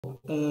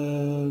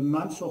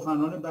من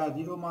سخنران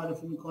بعدی رو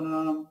معرفی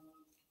میکنم.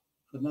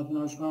 خدمتتون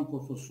عرض کنم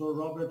پروفسور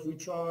رابرت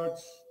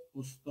ریچاردز،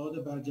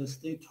 استاد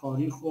برجسته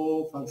تاریخ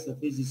و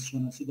فلسفه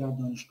زیستشناسی در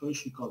دانشگاه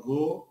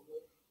شیکاگو،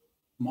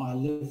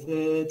 مؤلف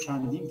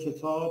چندین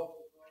کتاب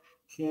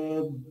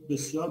که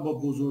بسیار با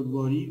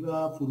بزرگواری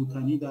و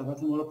فروتنی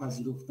دعوت ما رو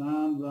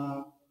پذیرفتن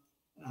و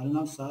الان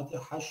هم ساعت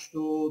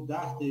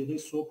 8:10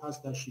 صبح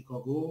هست در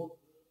شیکاگو.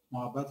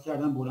 محبت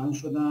کردن، بلند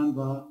شدن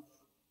و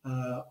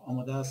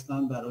آماده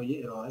هستن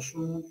برای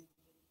ارائهشون.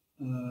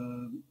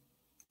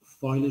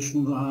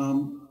 فایلشون رو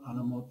هم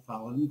الان ما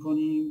فعال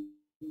میکنیم.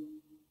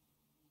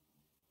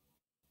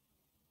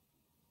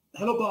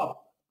 Hello Bob,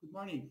 good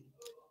morning.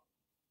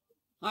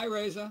 Hi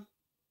Reza,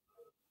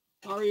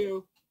 how are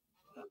you?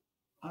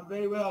 I'm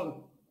very well.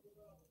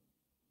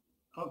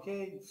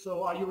 Okay, so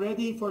are you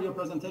ready for your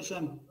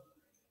presentation?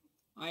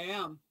 I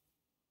am.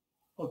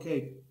 Okay,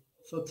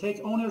 so take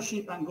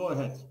ownership and go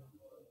ahead.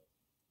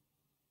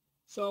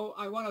 So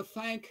I want to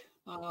thank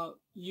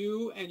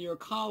you and your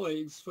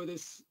colleagues for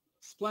this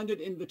splendid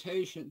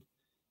invitation.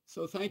 So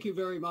thank you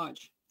very much.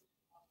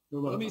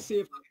 You're welcome. Let me see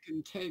if I can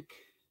take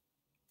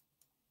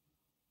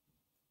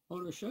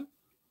ownership.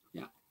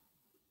 Yeah.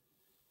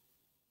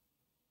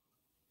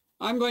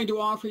 I'm going to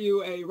offer you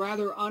a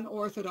rather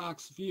unorthodox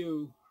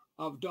view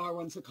of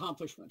Darwin's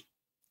accomplishment.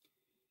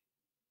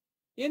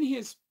 In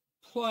his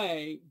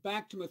play,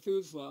 Back to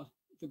Methuselah,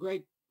 the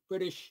great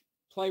British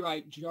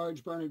playwright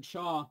George Bernard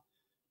Shaw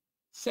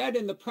said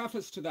in the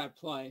preface to that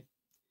play,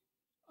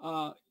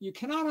 you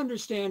cannot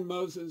understand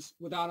Moses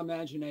without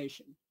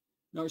imagination,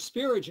 nor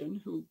Spurgeon,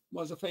 who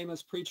was a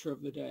famous preacher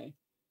of the day,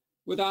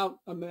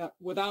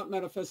 without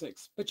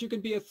metaphysics. But you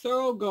can be a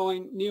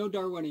thoroughgoing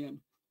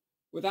neo-Darwinian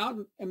without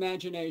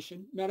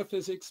imagination,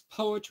 metaphysics,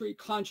 poetry,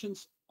 conscience,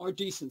 or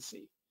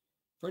decency.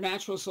 For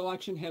natural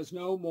selection has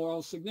no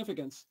moral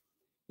significance.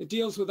 It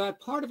deals with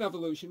that part of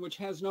evolution which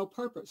has no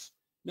purpose,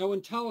 no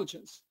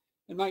intelligence,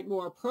 and might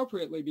more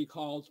appropriately be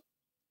called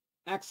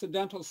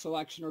accidental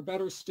selection, or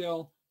better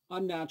still,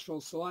 unnatural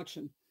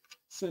selection,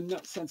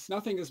 since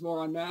nothing is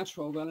more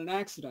unnatural than an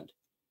accident.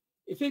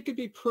 If it could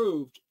be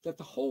proved that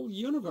the whole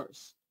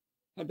universe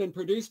had been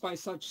produced by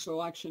such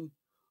selection,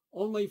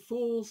 only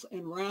fools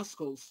and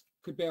rascals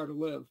could bear to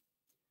live.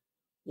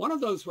 One of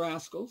those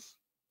rascals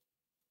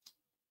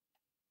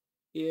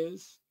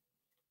is,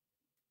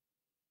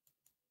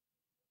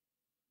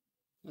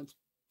 that's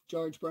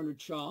George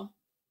Bernard Shaw,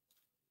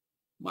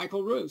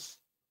 Michael Ruse.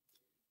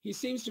 He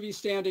seems to be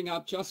standing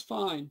up just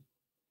fine.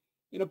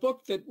 In a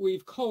book that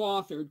we've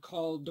co-authored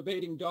called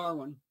Debating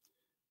Darwin,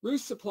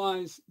 Ruse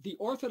supplies the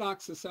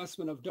orthodox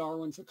assessment of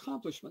Darwin's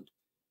accomplishment.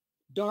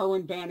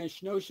 Darwin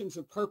banished notions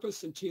of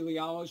purpose and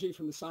teleology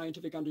from the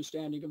scientific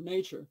understanding of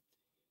nature.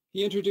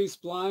 He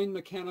introduced blind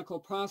mechanical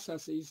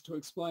processes to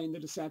explain the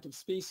descent of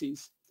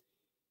species.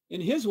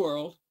 In his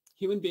world,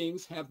 human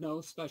beings have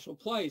no special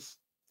place.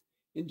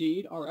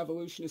 Indeed, our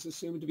evolution is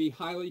assumed to be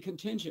highly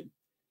contingent.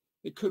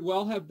 It could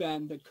well have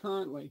been that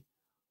currently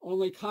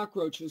only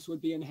cockroaches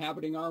would be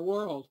inhabiting our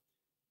world.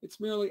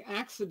 It's merely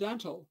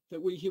accidental that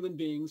we human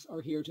beings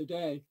are here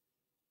today.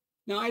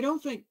 Now, I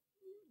don't think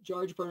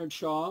George Bernard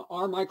Shaw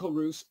or Michael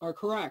Ruse are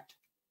correct.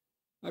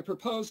 I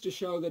propose to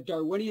show that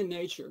Darwinian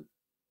nature,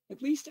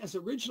 at least as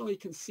originally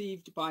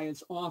conceived by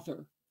its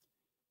author,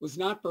 was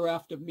not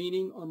bereft of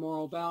meaning or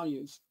moral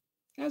values,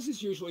 as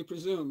is usually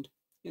presumed.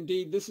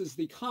 Indeed, this is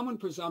the common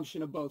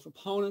presumption of both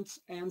opponents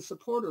and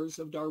supporters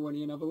of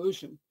Darwinian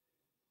evolution.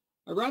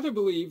 I rather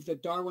believe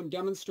that Darwin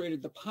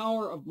demonstrated the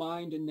power of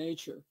mind in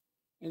nature,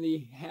 and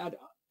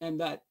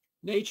that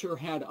nature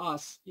had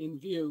us in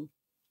view.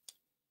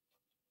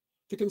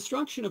 The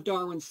construction of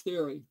Darwin's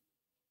theory.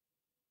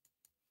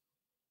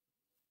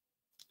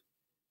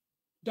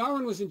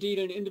 Darwin was indeed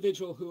an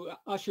individual who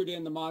ushered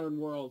in the modern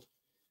world,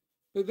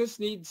 but this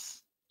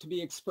needs to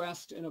be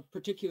expressed in a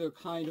particular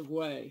kind of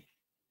way.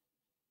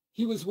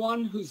 He was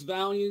one whose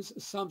values,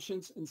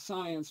 assumptions, and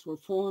science were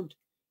formed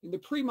in the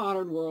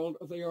pre-modern world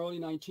of the early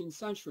 19th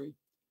century.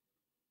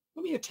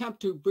 Let me attempt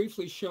to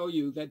briefly show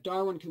you that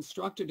Darwin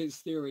constructed his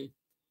theory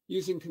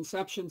using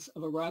conceptions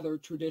of a rather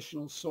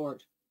traditional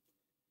sort.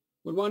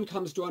 When one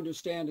comes to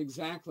understand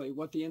exactly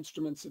what the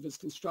instruments of his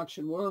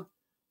construction were,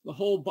 the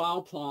whole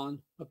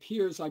Bauplan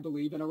appears, I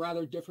believe, in a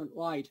rather different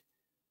light,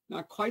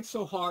 not quite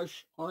so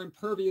harsh or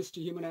impervious to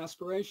human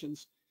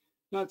aspirations,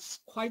 not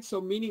quite so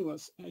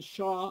meaningless as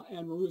Shaw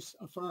and Ruse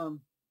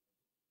affirm.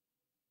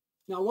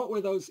 Now, what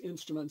were those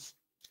instruments?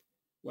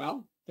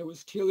 Well, there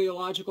was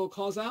teleological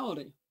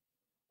causality,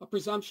 a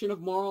presumption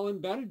of moral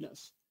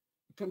embeddedness,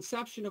 a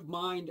conception of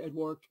mind at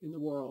work in the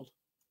world.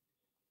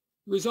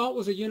 The result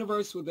was a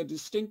universe with a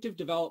distinctive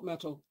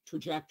developmental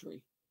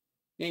trajectory,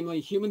 namely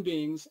human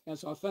beings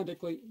as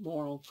authentically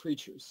moral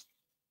creatures.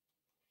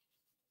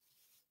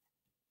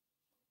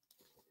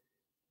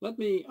 Let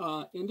me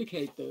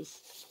indicate this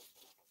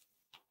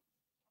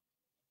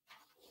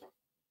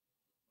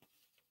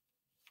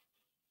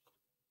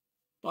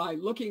by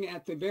looking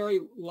at the very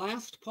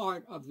last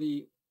part of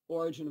the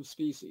Origin of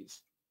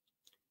Species.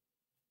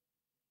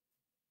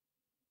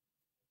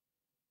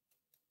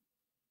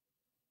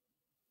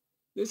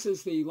 This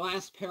is the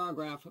last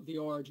paragraph of The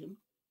Origin.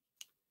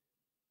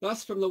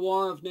 Thus, from the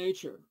war of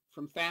nature,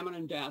 from famine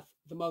and death,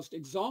 the most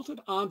exalted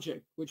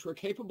object which we're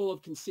capable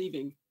of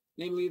conceiving,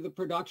 namely the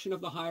production of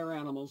the higher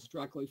animals,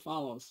 directly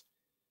follows.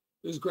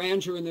 There's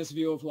grandeur in this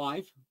view of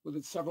life, with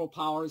its several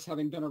powers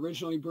having been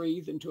originally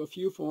breathed into a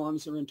few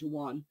forms or into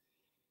one,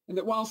 and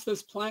that whilst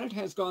this planet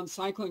has gone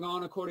cycling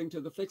on according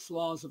to the fixed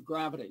laws of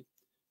gravity,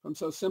 from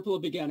so simple a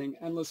beginning,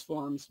 endless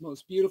forms,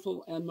 most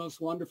beautiful and most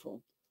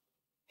wonderful,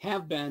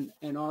 have been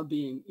and are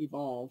being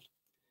evolved.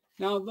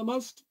 Now, the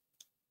most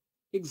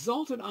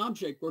exalted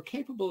object we're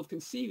capable of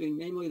conceiving,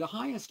 namely the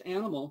highest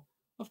animal,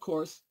 of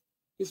course,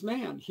 is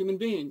man, human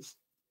beings.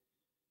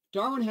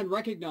 Darwin had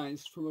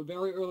recognized from a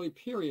very early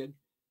period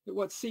that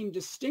what seemed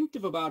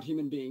distinctive about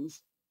human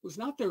beings was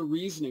not their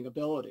reasoning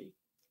ability.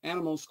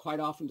 Animals quite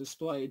often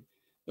displayed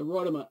the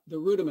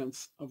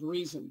rudiments of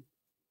reason.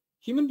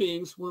 Human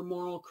beings were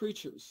moral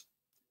creatures,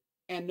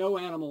 and no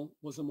animal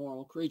was a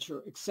moral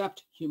creature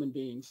except human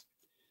beings.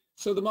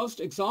 So the most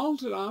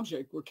exalted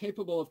object we're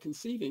capable of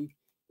conceiving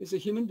is a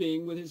human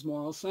being with his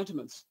moral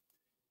sentiments.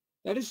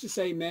 That is to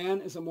say,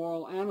 man as a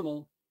moral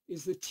animal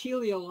is the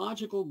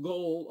teleological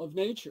goal of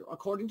nature,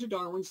 according to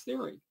Darwin's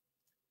theory.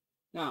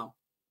 Now,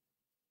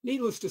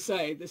 needless to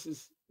say, this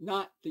is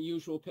not the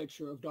usual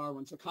picture of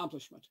Darwin's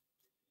accomplishment.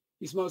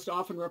 He's most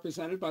often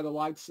represented by the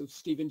likes of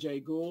Stephen Jay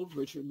Gould,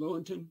 Richard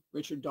Lewontin,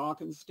 Richard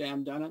Dawkins,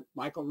 Dan Dennett,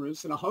 Michael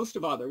Roos, and a host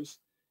of others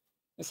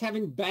as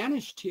having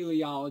banished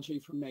teleology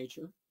from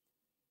nature,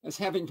 as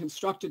having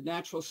constructed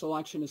natural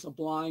selection as a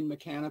blind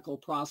mechanical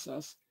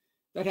process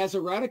that has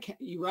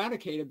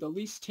eradicated the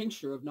least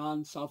tincture of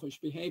non-selfish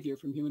behavior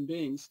from human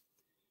beings.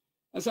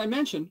 As I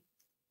mentioned,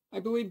 I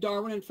believe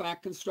Darwin in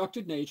fact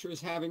constructed nature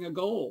as having a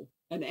goal,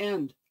 an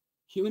end,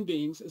 human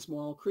beings as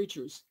moral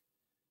creatures.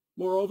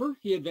 Moreover,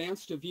 he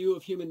advanced a view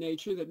of human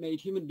nature that made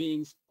human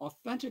beings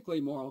authentically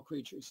moral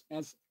creatures,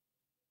 as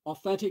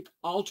authentic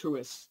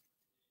altruists.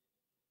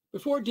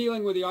 Before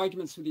dealing with the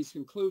arguments for these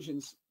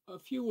conclusions, a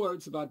few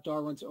words about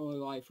Darwin's early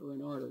life are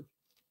in order.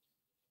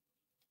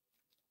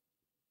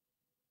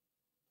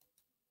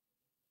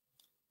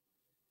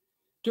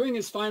 During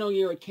his final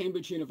year at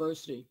Cambridge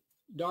University,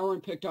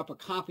 Darwin picked up a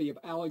copy of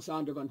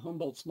Alexander von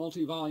Humboldt's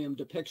multi-volume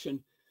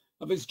depiction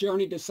of his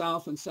journey to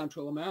South and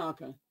Central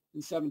America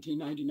in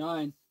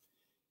 1799.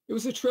 It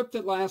was a trip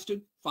that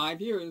lasted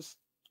 5 years,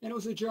 and it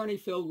was a journey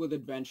filled with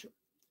adventure.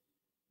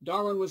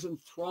 Darwin was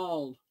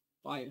enthralled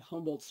by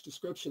Humboldt's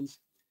descriptions,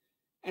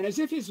 and as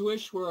if his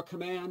wish were a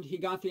command, he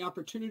got the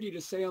opportunity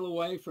to sail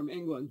away from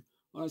England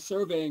on a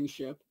surveying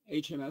ship,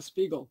 HMS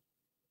Beagle.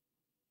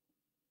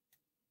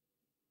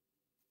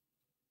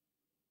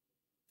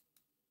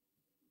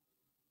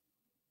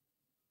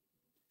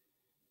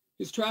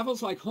 His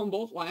travels, like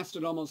Humboldt,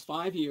 lasted almost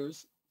 5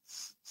 years,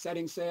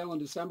 setting sail in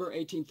December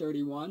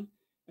 1831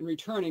 and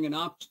returning in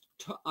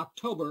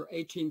October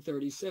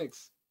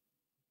 1836.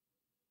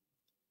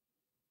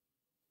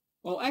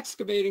 While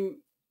excavating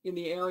in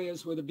the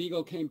areas where the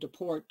Beagle came to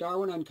port,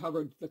 Darwin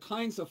uncovered the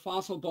kinds of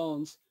fossil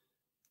bones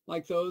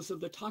like those of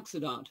the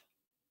Toxodont.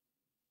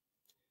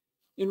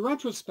 In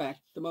retrospect,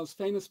 the most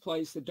famous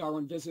place that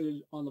Darwin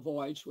visited on the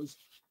voyage was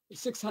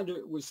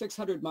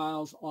 600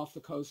 miles off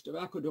the coast of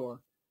Ecuador,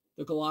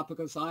 the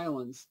Galapagos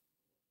Islands.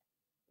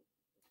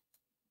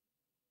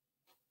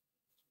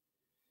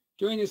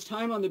 During his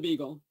time on the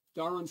Beagle,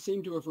 Darwin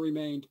seemed to have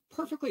remained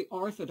perfectly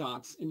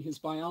orthodox in his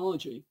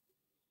biology.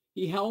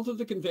 He held to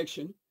the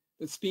conviction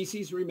that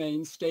species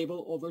remain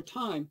stable over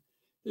time.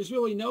 There's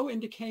really no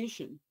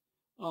indication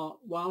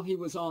while he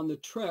was on the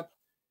trip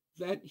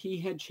that he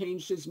had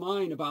changed his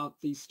mind about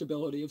the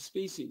stability of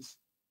species.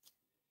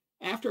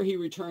 After he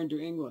returned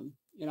to England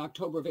in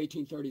October of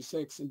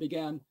 1836 and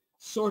began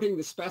sorting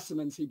the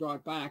specimens he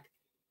brought back,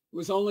 it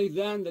was only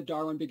then that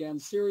Darwin began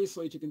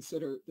seriously to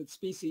consider that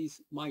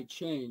species might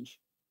change.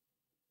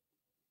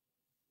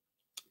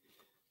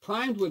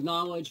 Primed with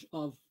knowledge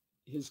of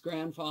his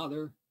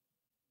grandfather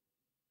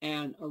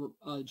and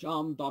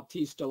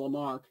Jean-Baptiste de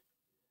Lamarck,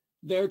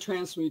 their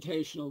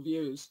transmutational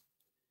views,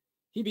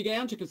 he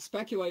began to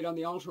speculate on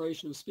the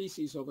alteration of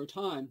species over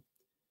time.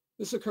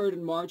 This occurred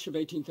in March of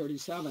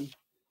 1837,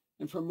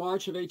 and from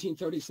March of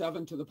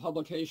 1837 to the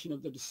publication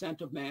of The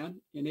Descent of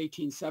Man in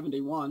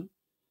 1871,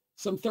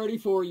 some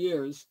 34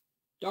 years,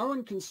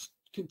 Darwin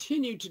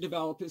continued to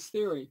develop his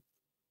theory.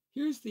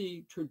 Here's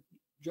the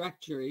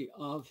trajectory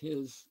of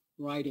his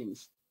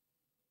writings.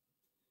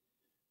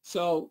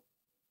 So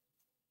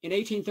in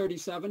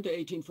 1837 to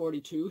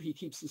 1842, he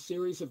keeps a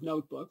series of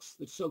notebooks,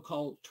 the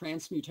so-called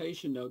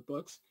transmutation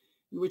notebooks,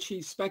 in which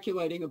he's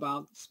speculating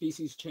about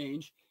species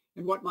change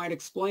and what might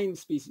explain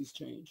species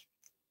change.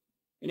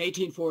 In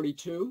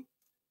 1842,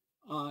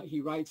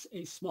 he writes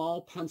a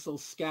small pencil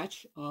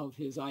sketch of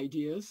his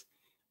ideas,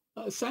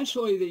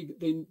 essentially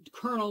the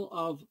kernel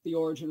of The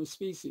Origin of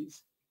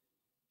Species.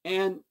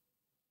 And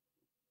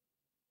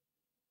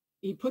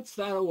he puts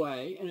that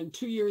away, and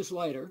 2 years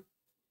later,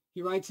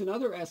 he writes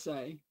another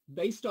essay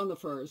based on the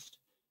first,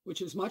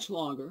 which is much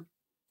longer,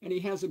 and he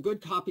has a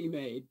good copy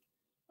made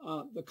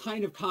the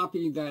kind of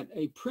copy that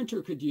a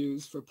printer could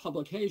use for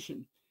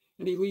publication.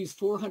 And he leaves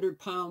 400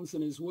 pounds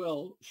in his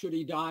will should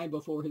he die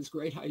before his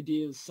great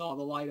ideas saw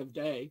the light of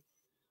day.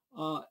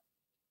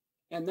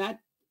 And that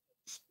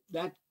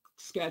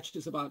sketch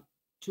is about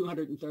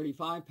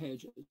 235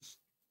 pages.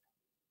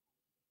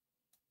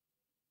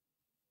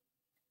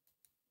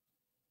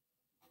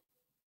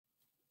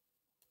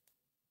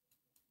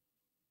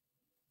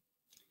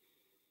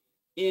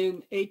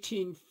 In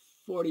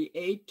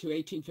 1848 to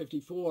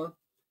 1854,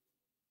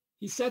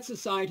 he sets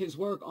aside his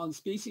work on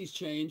species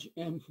change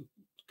and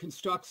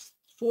constructs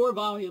 4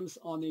 volumes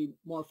on the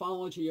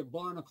morphology of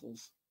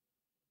barnacles.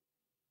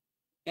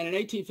 And in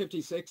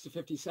 1856 to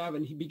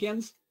 57, he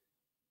begins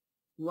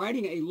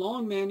writing a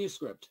long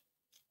manuscript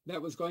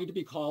that was going to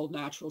be called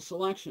Natural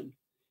Selection.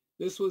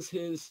 This was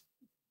his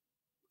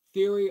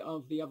theory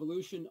of the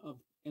evolution of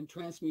and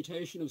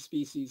transmutation of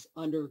species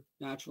under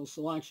natural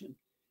selection.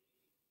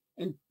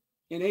 And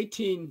in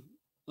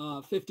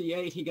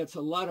 1858, he gets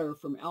a letter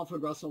from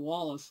Alfred Russel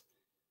Wallace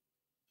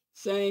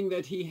saying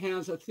that he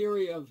has a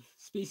theory of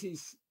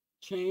species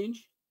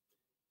change,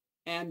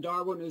 and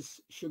Darwin is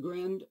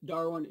chagrined.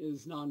 Darwin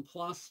is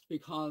nonplussed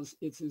because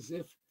it's as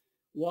if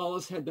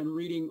Wallace had been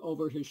reading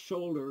over his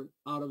shoulder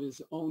out of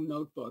his own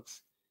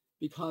notebooks,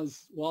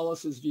 because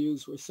Wallace's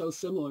views were so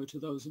similar to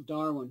those of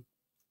Darwin.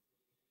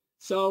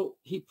 So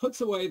he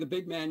puts away the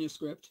big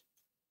manuscript.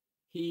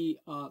 He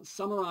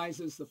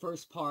summarizes the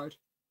first part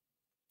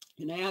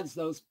and adds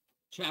those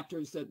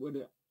chapters that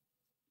would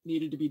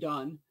needed to be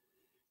done.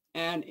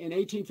 And in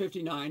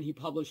 1859, he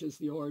publishes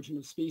The Origin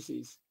of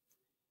Species.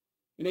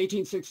 In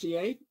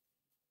 1868,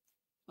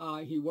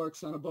 he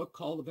works on a book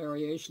called The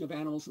Variation of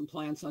Animals and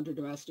Plants Under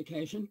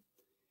Domestication.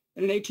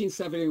 And in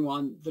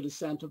 1871, The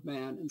Descent of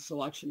Man and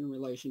Selection in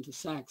Relation to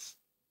Sex.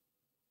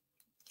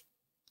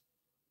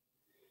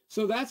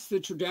 So that's the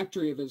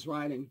trajectory of his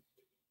writing.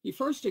 He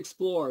first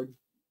explored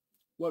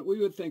what we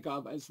would think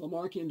of as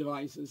Lamarckian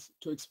devices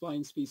to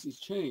explain species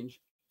change.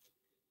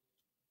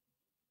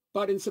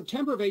 But in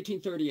September of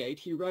 1838,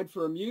 he read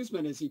for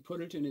amusement, as he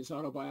put it in his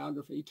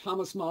autobiography,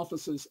 Thomas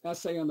Malthus's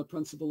essay on the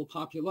principle of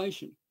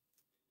population.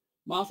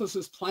 Malthus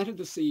has planted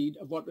the seed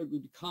of what would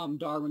become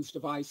Darwin's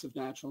device of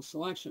natural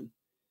selection.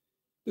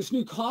 This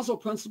new causal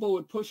principle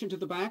would push into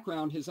the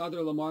background his other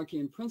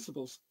Lamarckian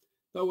principles,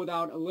 though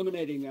without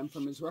eliminating them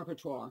from his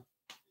repertoire.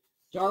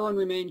 Darwin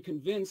remained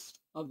convinced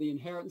of the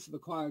inheritance of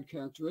acquired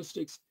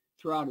characteristics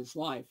throughout his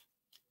life.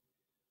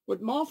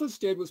 What Malthus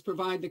did was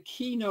provide the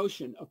key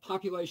notion of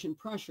population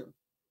pressure.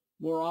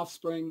 More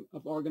offspring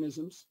of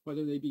organisms,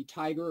 whether they be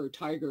tiger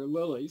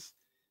lilies,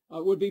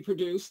 would be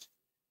produced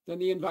than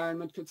the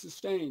environment could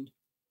sustain.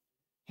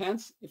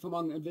 Hence, if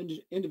among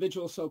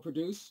individuals so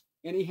produced,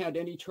 any had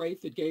any trait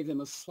that gave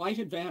them a slight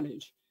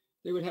advantage,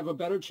 they would have a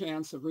better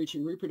chance of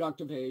reaching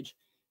reproductive age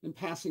and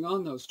passing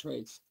on those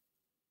traits.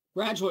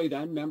 Gradually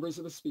then, members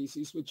of a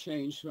species would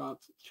change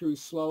through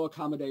slow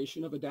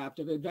accommodation of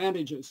adaptive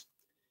advantages.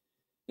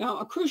 Now,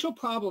 a crucial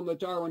problem that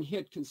Darwin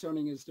hit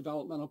concerning his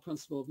developmental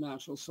principle of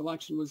natural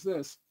selection was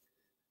this: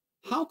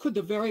 how could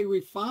the very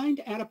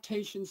refined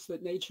adaptations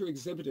that nature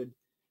exhibited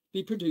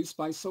be produced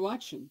by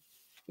selection,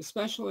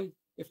 especially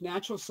if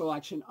natural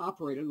selection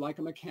operated like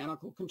a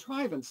mechanical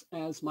contrivance,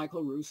 as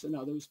Michael Roos and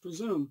others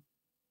presume?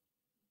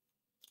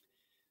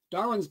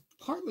 Darwin's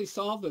partly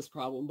solved this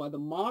problem by the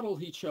model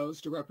he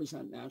chose to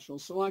represent natural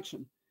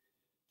selection.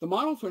 The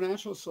model for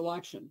natural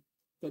selection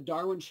that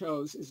Darwin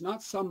chose is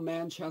not some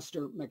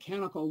Manchester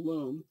mechanical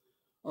loom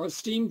or a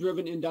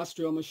steam-driven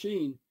industrial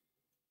machine.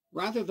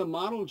 Rather, the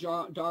model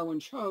Darwin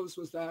chose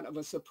was that of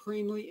a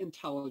supremely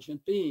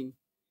intelligent being.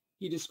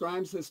 He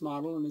describes this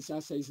model in his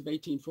essays of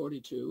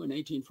 1842 and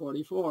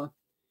 1844.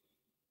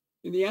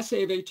 In the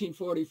essay of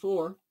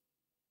 1844,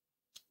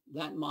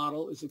 that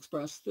model is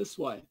expressed this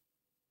way.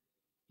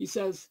 He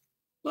says,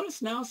 let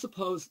us now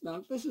suppose,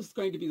 now this is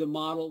going to be the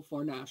model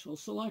for natural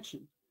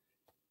selection.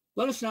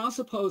 Let us now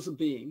suppose a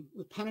being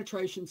with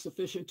penetration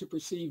sufficient to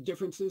perceive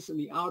differences in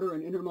the outer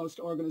and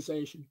innermost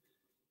organization,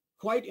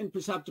 quite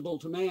imperceptible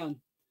to man,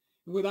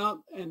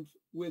 and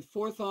with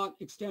forethought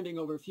extending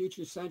over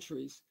future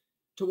centuries,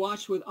 to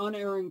watch with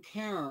unerring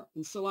care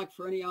and select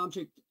for any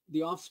object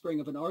the offspring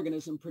of an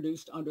organism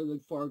produced under the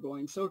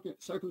foregoing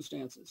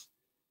circumstances.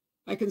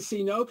 I can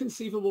see no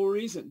conceivable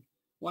reason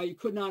why you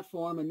could not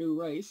form a new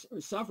race, or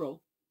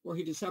several, were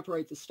he to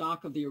separate the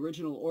stock of the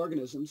original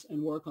organisms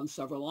and work on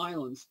several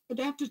islands,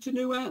 adapted to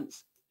new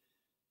ends.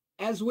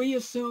 As we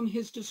assume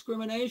his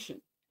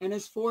discrimination and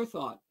his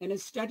forethought and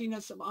his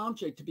steadiness of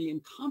object to be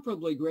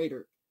incomparably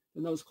greater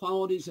than those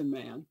qualities in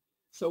man,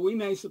 so we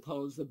may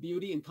suppose the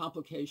beauty and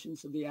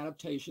complications of the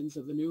adaptations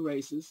of the new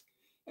races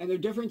and their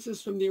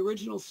differences from the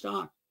original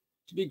stock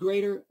to be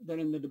greater than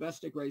in the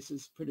domestic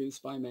races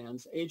produced by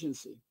man's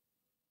agency.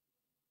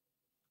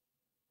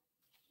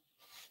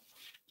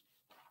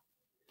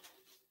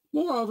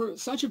 Moreover,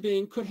 such a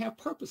being could have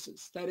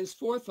purposes, that is,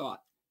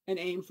 forethought, and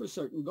aim for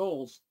certain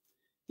goals.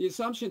 The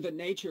assumption that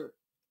nature,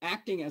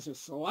 acting as a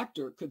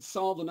selector, could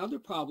solve another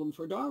problem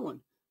for Darwin,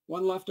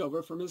 one left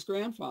over from his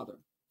grandfather.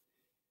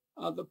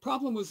 The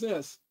problem was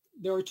this: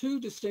 there are two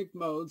distinct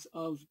modes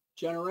of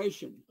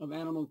generation, of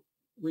animal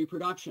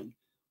reproduction.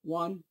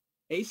 One,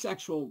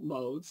 asexual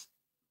modes,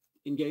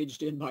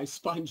 engaged in by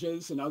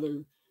sponges and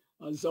other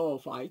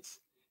zoophytes,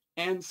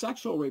 and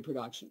sexual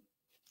reproduction.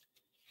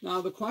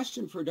 Now, the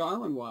question for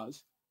Darwin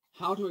was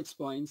how to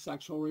explain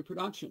sexual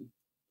reproduction.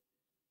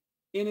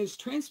 In his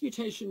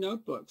transmutation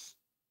notebooks,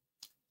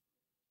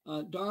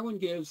 Darwin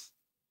gives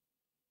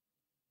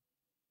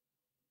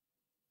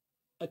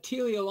a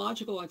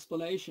teleological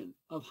explanation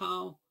of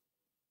how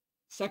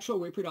sexual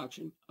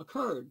reproduction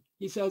occurred.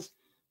 He says,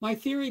 "My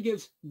theory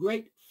gives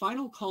great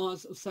final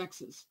cause of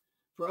sexes,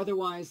 for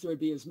otherwise there would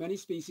be as many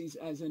species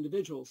as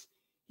individuals."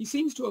 He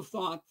seems to have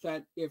thought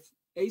that if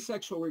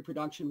asexual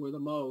reproduction were the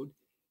mode,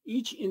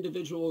 each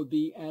individual would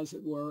be, as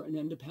it were, an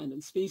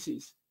independent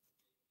species.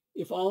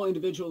 If all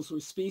individuals were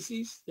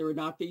species, there would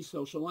not be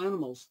social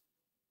animals,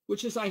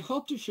 which, as I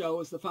hope to show,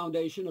 is the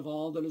foundation of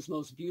all that is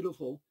most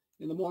beautiful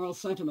in the moral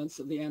sentiments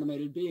of the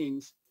animated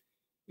beings.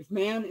 If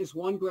man is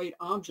one great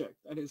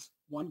object, that is,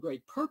 one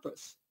great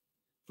purpose,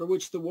 for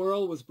which the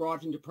world was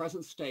brought into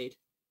present state,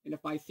 and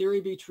if my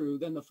theory be true,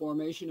 then the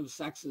formation of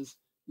sexes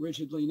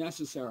rigidly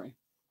necessary.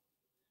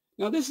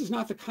 Now, this is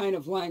not the kind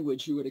of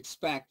language you would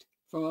expect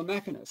from a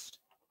mechanist.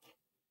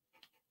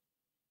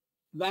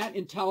 That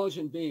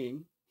intelligent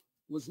being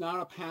was not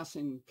a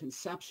passing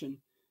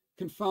conception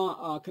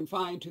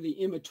confined to the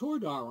immature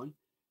Darwin.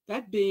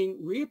 That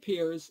being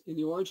reappears in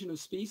The Origin of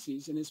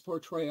Species in his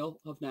portrayal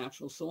of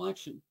natural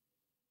selection.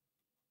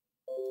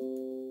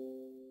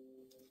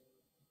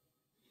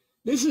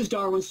 This is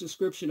Darwin's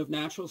description of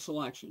natural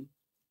selection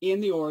in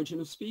The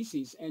Origin of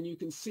Species, and you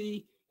can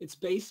see it's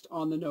based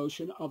on the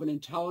notion of an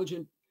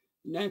intelligent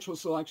natural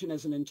selection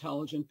as an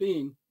intelligent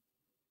being.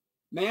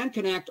 Man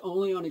can act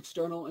only on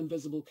external and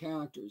visible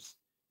characters.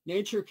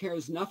 Nature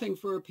cares nothing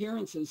for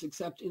appearances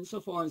except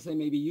insofar as they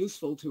may be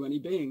useful to any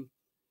being.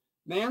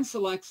 Man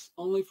selects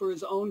only for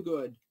his own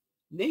good,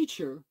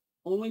 nature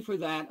only for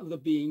that of the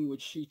being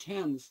which she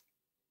tends.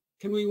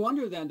 Can we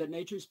wonder then that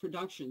nature's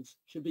productions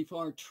should be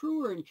far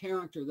truer in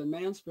character than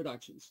man's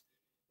productions,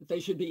 that they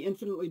should be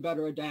infinitely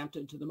better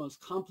adapted to the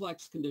most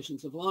complex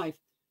conditions of life,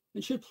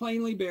 and should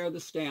plainly bear the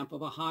stamp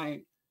of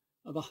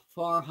a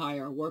far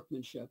higher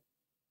workmanship?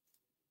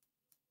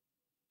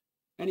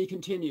 And he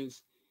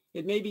continues,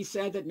 "It may be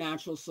said that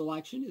natural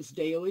selection is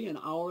daily and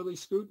hourly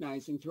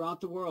scrutinizing throughout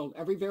the world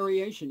every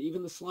variation,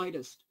 even the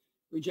slightest,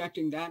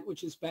 rejecting that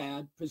which is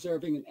bad,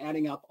 preserving and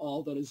adding up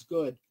all that is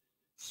good,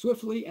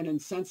 swiftly and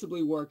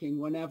insensibly working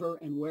whenever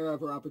and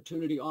wherever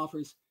opportunity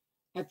offers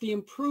at the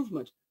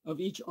improvement of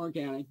each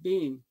organic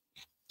being."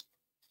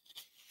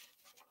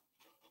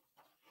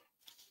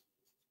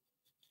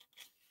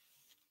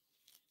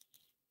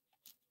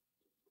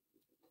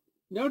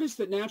 Notice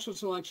that natural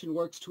selection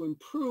works to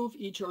improve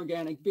each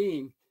organic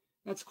being.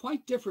 That's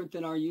quite different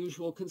than our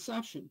usual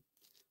conception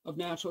of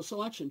natural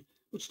selection,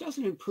 which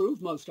doesn't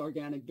improve most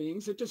organic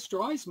beings, it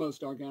destroys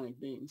most organic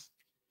beings.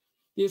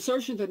 The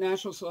assertion that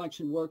natural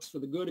selection works for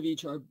the good of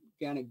each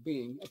organic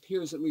being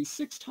appears at least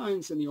 6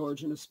 times in The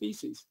Origin of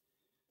Species.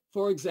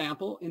 For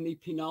example, in the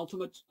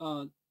penultimate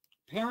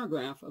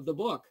paragraph of the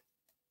book,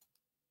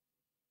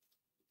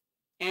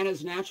 "And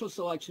as natural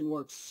selection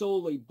works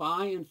solely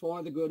by and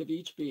for the good of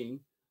each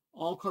being,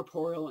 all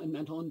corporeal and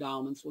mental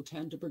endowments will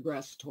tend to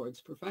progress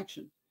towards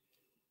perfection."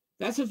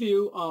 That's a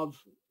view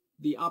of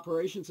the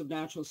operations of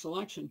natural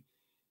selection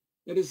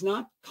that is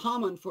not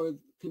common for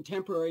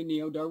contemporary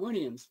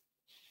neo-Darwinians.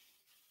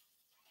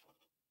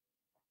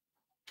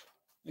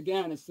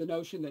 Again, it's the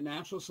notion that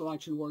natural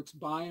selection works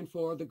by and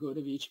for the good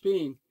of each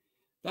being.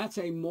 That's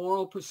a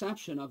moral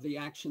perception of the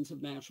actions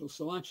of natural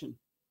selection.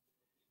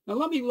 Now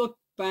let me look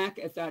back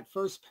at that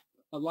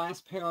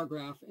last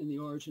paragraph in The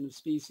Origin of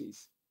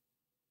Species.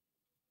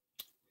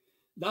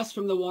 "Thus,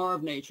 from the war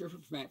of nature,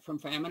 from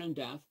famine and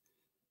death,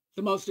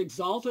 the most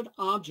exalted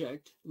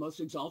object, the most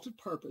exalted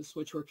purpose,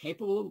 which we're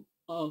capable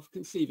of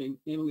conceiving,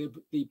 namely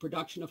the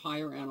production of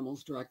higher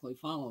animals, directly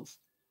follows,"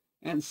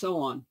 and so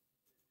on.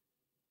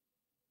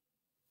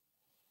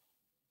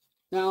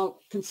 Now,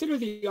 consider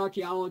the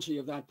archaeology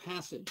of that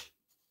passage.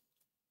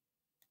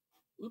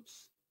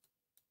 Oops.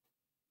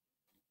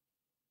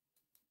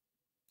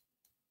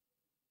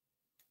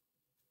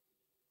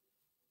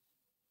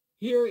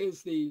 Here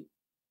is the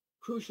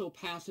crucial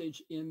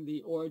passage in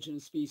The Origin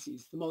of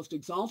Species. "The most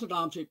exalted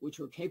object which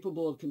we're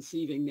capable of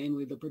conceiving,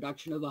 namely the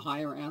production of the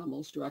higher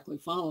animals, directly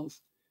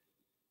follows,"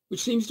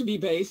 which seems to be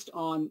based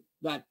on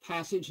that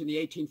passage in the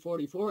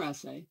 1844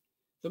 essay.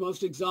 "The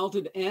most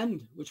exalted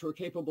end which we're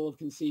capable of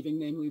conceiving,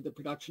 namely the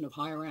production of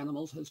higher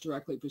animals, has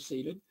directly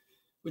preceded,"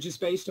 which is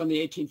based on the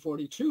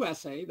 1842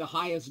 essay. "The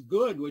highest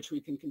good which we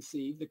can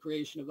conceive, the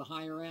creation of the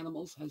higher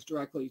animals, has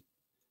directly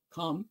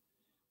come,"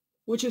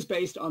 which is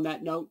based on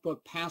that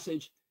notebook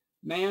passage.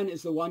 "Man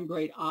is the one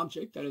great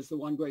object, that is the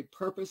one great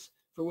purpose,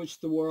 for which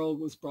the world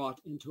was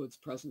brought into its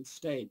present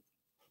state."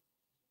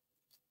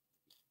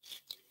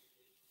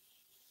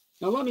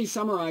 Now let me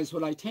summarize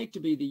what I take to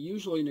be the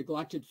usually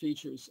neglected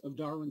features of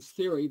Darwin's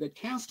theory that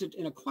cast it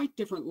in a quite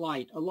different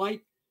light, a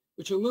light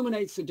which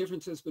illuminates the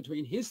differences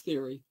between his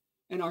theory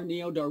and our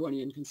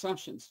neo-Darwinian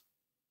conceptions.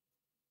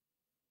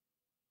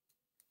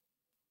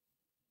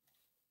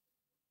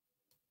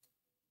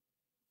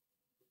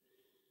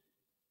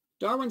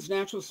 Darwin's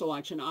natural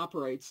selection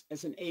operates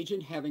as an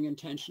agent having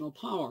intentional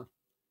power.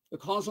 The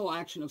causal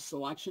action of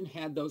selection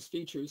had those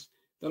features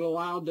that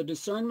allowed the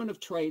discernment of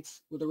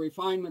traits with a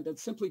refinement that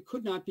simply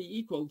could not be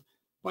equaled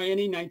by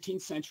any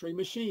 19th century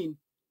machine.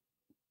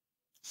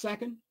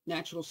 Second,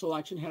 natural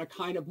selection had a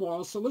kind of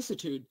moral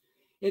solicitude.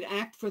 It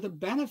acted for the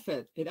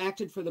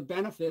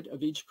benefit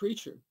of each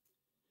creature.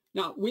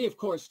 Now, we, of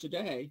course,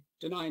 today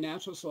deny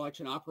natural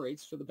selection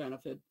operates for the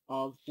benefit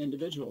of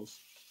individuals.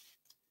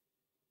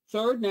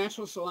 Third,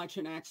 natural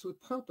selection acts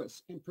with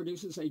purpose and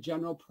produces a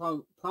general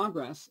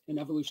progress in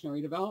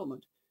evolutionary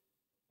development.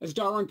 As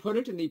Darwin put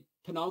it in the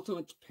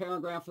penultimate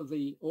paragraph of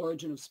The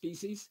Origin of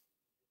Species,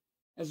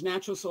 as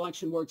natural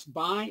selection works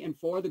by and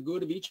for the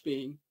good of each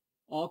being,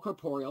 all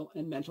corporeal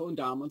and mental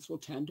endowments will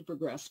tend to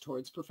progress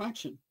towards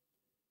perfection.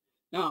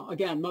 Now,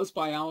 again, most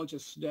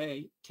biologists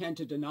today tend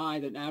to deny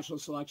that natural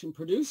selection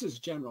produces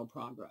general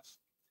progress.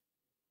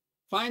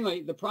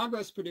 Finally, the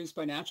progress produced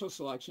by natural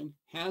selection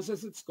has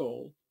as its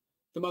goal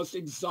the most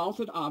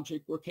exalted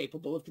object we're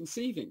capable of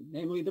conceiving,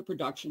 namely the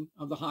production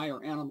of the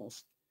higher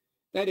animals.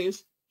 That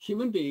is,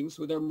 human beings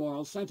with their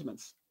moral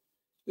sentiments.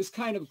 This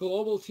kind of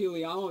global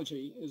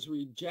teleology is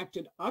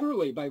rejected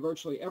utterly by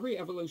virtually every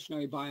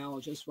evolutionary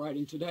biologist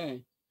writing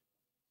today.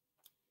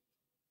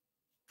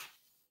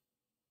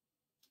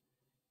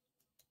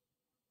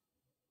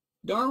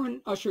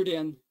 Darwin ushered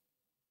in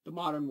the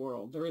modern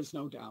world, there is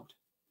no doubt.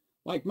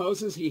 Like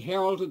Moses, he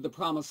heralded the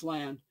promised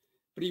land,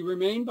 but he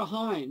remained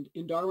behind,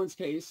 in Darwin's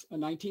case, a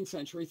 19th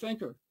century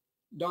thinker.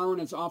 Darwin,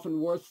 it's often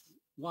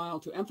worthwhile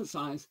to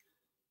emphasize,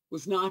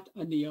 was not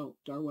a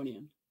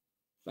neo-Darwinian.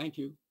 Thank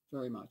you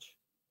very much.